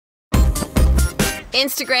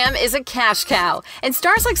Instagram is a cash cow, and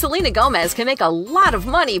stars like Selena Gomez can make a lot of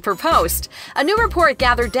money per post. A new report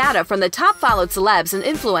gathered data from the top followed celebs and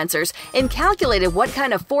influencers and calculated what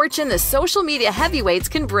kind of fortune the social media heavyweights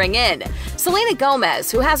can bring in. Selena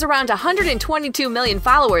Gomez, who has around 122 million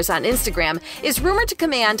followers on Instagram, is rumored to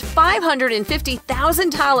command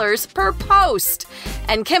 $550,000 per post.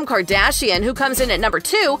 And Kim Kardashian, who comes in at number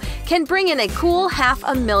 2, can bring in a cool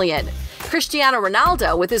 $500,000. Cristiano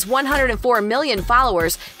Ronaldo, with his 104 million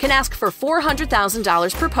followers, can ask for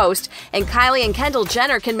 $400,000 per post, and Kylie and Kendall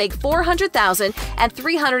Jenner can make $400,000 and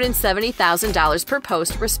 $370,000 per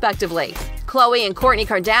post, respectively. Khloe and Kourtney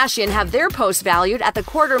Kardashian have their posts valued at the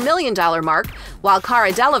 $250,000 mark, while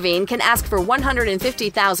Cara Delevingne can ask for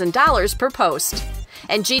 $150,000 per post.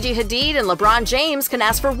 And Gigi, Hadid, and Lebron James can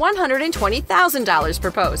ask for $120,000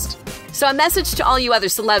 per post. So a message to all you other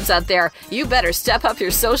celebs out there, you better step up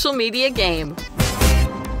your social media game.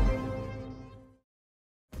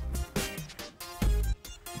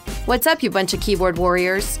 What's up, you bunch of keyboard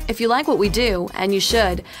warriors? If you like what we do, and you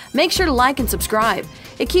should, make sure to like and subscribe.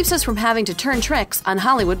 It keeps us from having to turn tricks on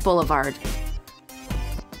Hollywood Boulevard.